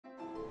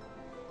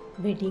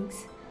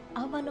Weddings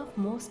are one of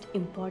most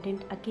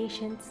important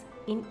occasions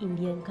in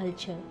Indian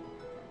culture.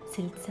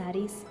 Silk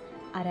sarees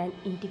are an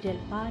integral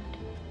part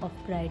of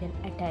bridal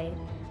attire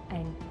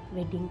and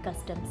wedding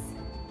customs.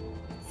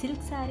 Silk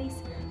sarees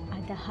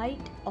are the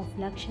height of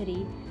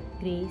luxury,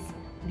 grace,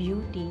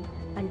 beauty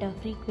and are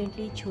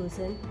frequently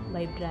chosen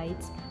by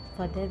brides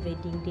for their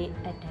wedding day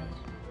attire.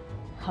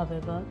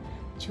 However,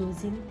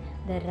 choosing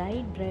the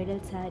right bridal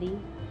saree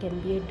can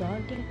be a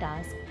daunting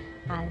task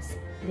as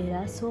there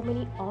are so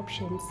many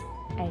options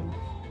and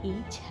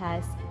each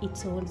has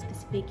its own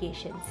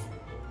specifications.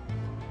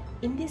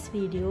 In this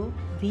video,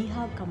 we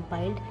have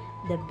compiled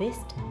the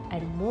best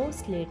and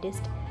most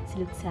latest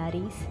silk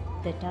sarees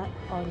that are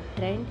on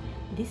trend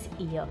this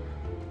year.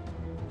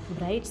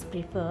 Brides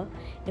prefer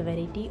a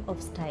variety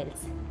of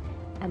styles.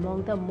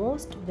 Among the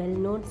most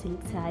well-known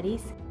silk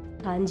sarees,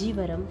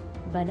 Kanjipuram,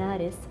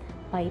 Banaras,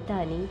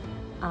 Paithani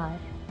are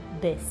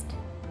best.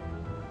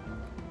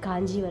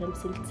 Kanjipuram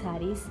silk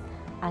sarees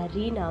are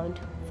renowned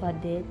for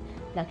their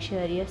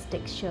luxurious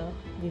texture,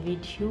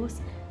 vivid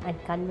hues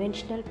and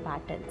conventional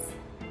patterns.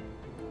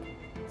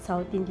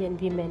 South Indian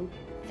women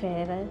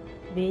favor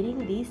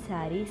wearing these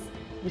sarees,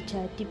 which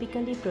are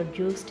typically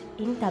produced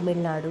in Tamil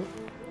Nadu.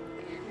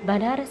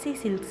 Banarasi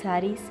silk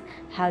sarees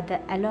have the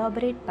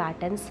elaborate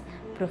patterns,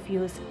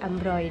 profuse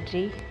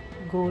embroidery,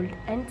 gold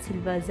and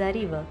silver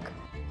zari work.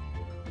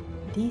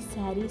 These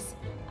sarees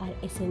are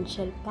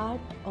essential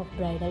part of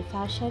bridal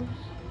fashion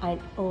and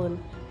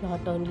worn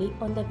not only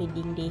on the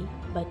wedding day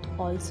but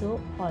also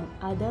on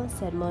other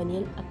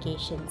ceremonial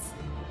occasions.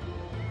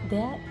 They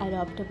are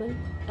adaptable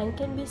and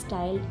can be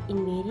styled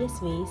in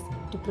various ways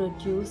to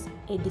produce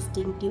a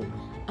distinctive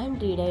and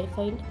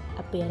redefined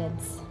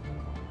appearance.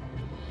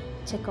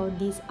 Check out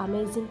this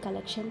amazing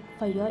collection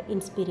for your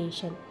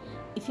inspiration.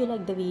 If you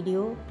like the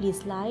video,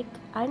 please like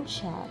and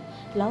share.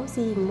 Love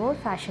seeing more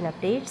fashion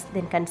updates?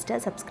 Then consider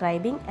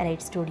subscribing and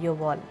hit Studio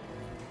Wall.